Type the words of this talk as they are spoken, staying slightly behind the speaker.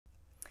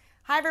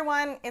Hi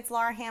everyone, it's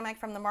Lara Hammock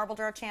from the Marble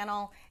Drawer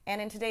channel, and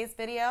in today's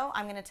video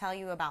I'm going to tell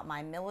you about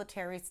my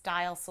military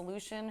style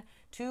solution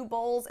to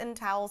bowls and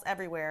towels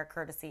everywhere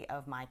courtesy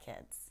of my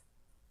kids.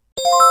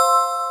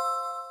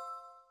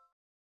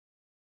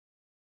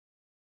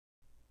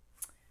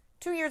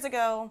 Two years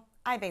ago,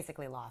 I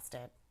basically lost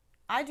it.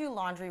 I do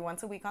laundry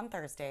once a week on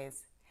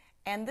Thursdays,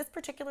 and this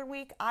particular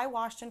week I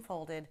washed and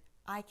folded,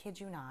 I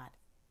kid you not,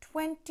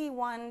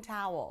 21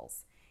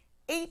 towels,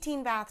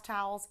 18 bath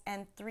towels,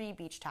 and 3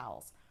 beach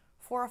towels.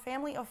 For a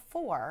family of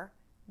 4,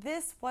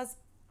 this was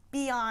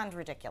beyond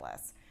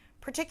ridiculous,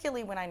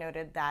 particularly when I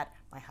noted that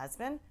my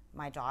husband,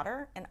 my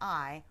daughter, and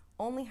I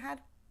only had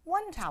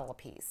 1 towel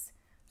apiece.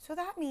 So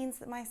that means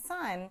that my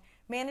son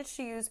managed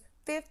to use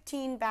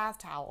 15 bath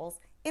towels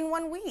in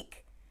 1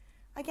 week.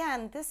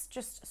 Again, this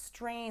just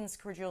strains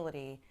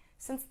credulity,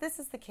 since this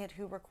is the kid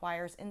who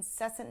requires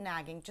incessant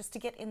nagging just to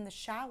get in the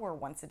shower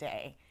once a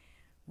day.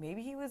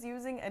 Maybe he was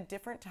using a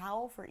different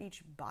towel for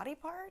each body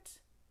part?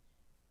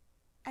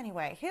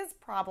 Anyway, his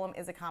problem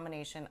is a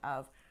combination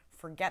of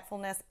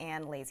forgetfulness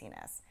and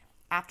laziness.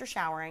 After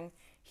showering,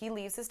 he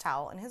leaves his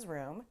towel in his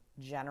room,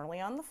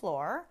 generally on the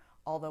floor,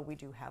 although we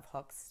do have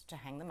hooks to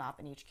hang them up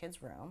in each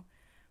kid's room.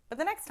 But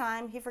the next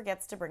time, he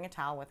forgets to bring a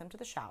towel with him to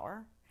the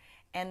shower,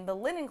 and the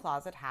linen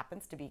closet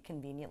happens to be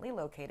conveniently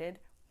located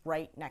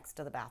right next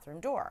to the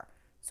bathroom door.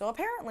 So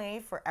apparently,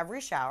 for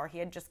every shower, he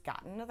had just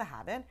gotten into the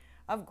habit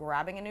of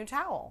grabbing a new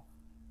towel,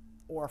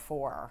 or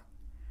 4.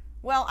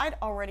 Well, I'd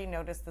already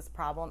noticed this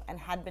problem and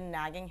had been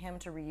nagging him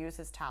to reuse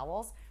his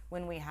towels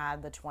when we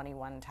had the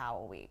 21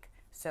 towel week.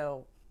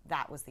 So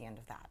that was the end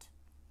of that.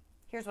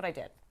 Here's what I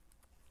did.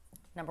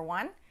 Number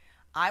 1,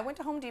 I went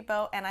to Home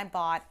Depot and I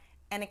bought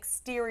an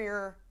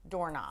exterior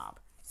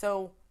doorknob.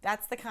 So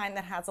that's the kind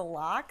that has a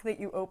lock that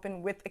you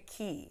open with a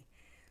key.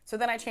 So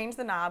then I changed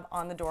the knob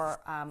on the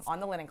door, on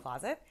the linen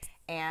closet,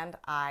 and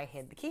I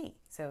hid the key.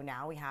 So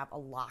now we have a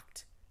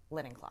locked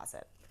linen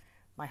closet.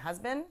 My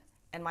husband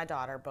and my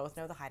daughter both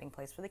know the hiding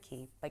place for the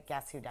key, but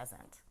guess who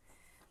doesn't?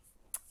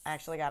 I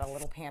actually got a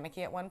little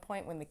panicky at one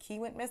point when the key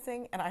went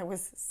missing, and I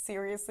was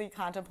seriously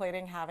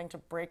contemplating having to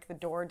break the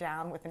door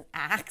down with an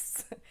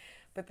axe,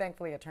 but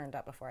thankfully it turned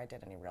up before I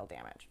did any real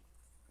damage.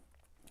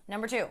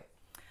 Number 2,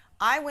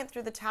 I went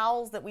through the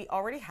towels that we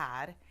already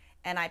had,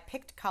 and I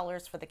picked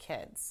colors for the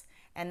kids,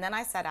 and then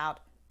I set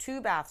out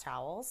 2 bath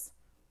towels,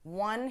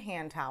 1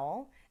 hand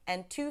towel,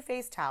 and 2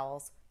 face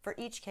towels for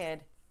each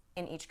kid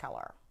in each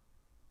color.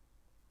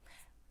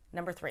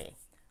 Number 3,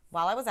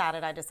 while I was at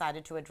it, I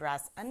decided to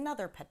address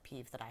another pet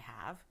peeve that I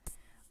have.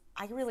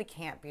 I really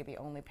can't be the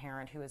only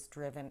parent who is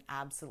driven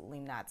absolutely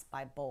nuts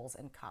by bowls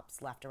and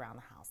cups left around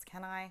the house,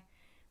 can I?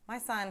 My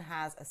son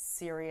has a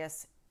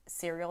serious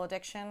cereal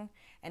addiction,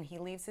 and he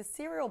leaves his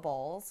cereal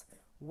bowls,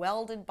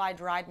 welded by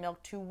dried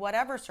milk to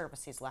whatever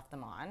surface he's left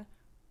them on,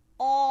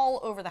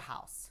 all over the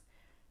house.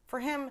 For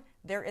him,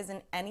 there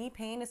isn't any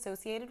pain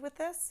associated with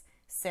this,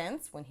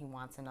 since when he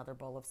wants another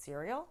bowl of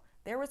cereal,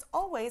 there was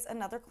always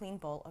another clean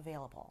bowl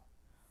available.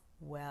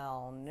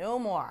 Well, no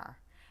more.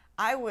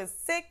 I was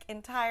sick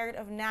and tired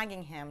of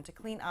nagging him to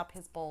clean up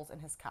his bowls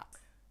and his cup.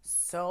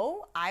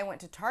 So I went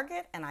to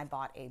Target and I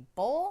bought a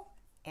bowl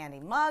and a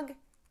mug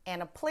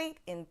and a plate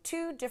in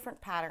 2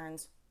 different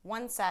patterns,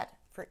 1 set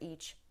for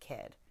each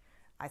kid.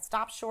 I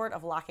stopped short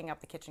of locking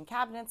up the kitchen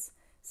cabinets,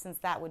 since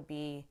that would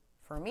be,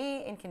 for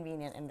me,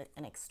 inconvenient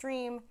and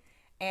extreme,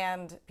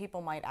 and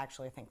people might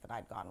actually think that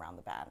I'd gone around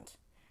the bend.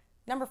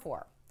 Number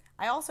 4,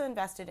 I also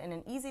invested in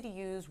an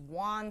easy-to-use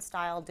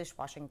wand-style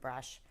dishwashing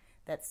brush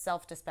that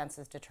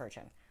self-dispenses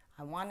detergent.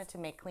 I wanted to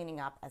make cleaning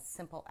up as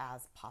simple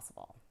as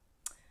possible.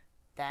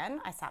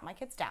 Then I sat my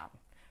kids down.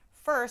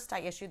 First, I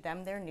issued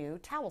them their new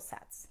towel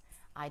sets.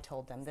 I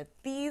told them that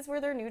these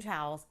were their new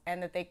towels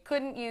and that they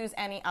couldn't use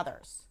any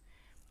others.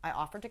 I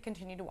offered to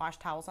continue to wash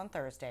towels on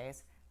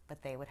Thursdays,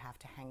 but they would have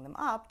to hang them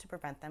up to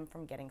prevent them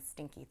from getting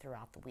stinky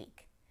throughout the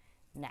week.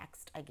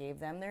 Next, I gave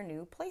them their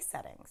new place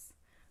settings.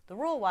 The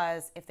rule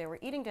was, if they were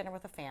eating dinner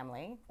with a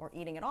family, or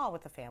eating at all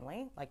with a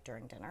family, like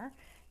during dinner,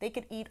 they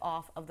could eat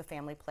off of the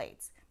family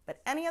plates.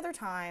 But any other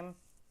time,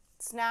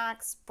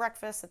 snacks,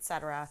 breakfast,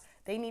 etc.,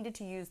 they needed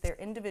to use their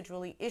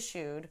individually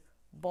issued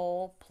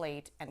bowl,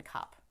 plate, and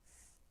cup.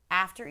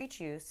 After each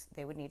use,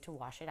 they would need to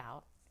wash it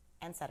out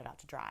and set it out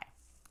to dry.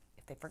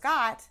 If they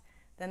forgot,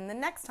 then the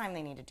next time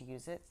they needed to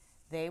use it,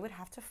 they would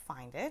have to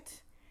find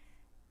it,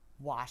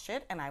 wash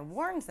it, and I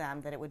warned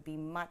them that it would be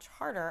much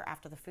harder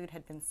after the food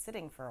had been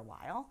sitting for a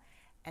while,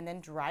 and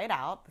then dry it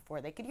out before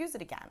they could use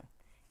it again.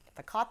 If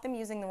I caught them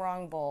using the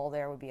wrong bowl,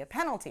 there would be a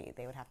penalty.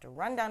 They would have to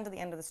run down to the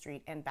end of the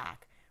street and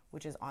back,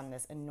 which is on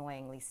this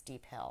annoyingly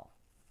steep hill.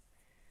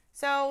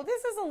 So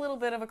this is a little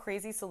bit of a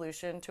crazy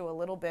solution to a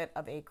little bit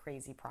of a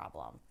crazy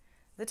problem.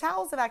 The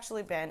towels have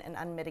actually been an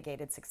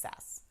unmitigated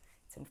success.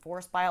 It's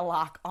enforced by a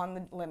lock on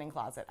the linen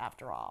closet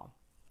after all.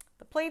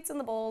 The plates and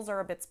the bowls are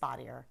a bit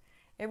spottier.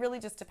 It really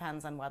just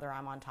depends on whether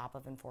I'm on top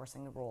of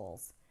enforcing the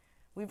rules.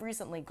 We've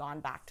recently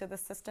gone back to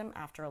this system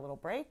after a little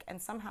break,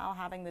 and somehow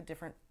having the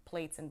different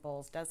plates and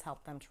bowls does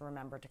help them to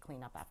remember to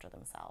clean up after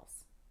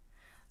themselves.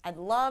 I'd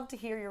love to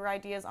hear your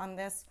ideas on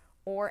this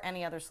or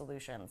any other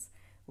solutions.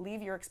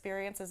 Leave your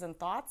experiences and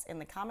thoughts in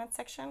the comments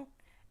section,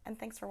 and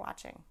thanks for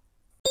watching.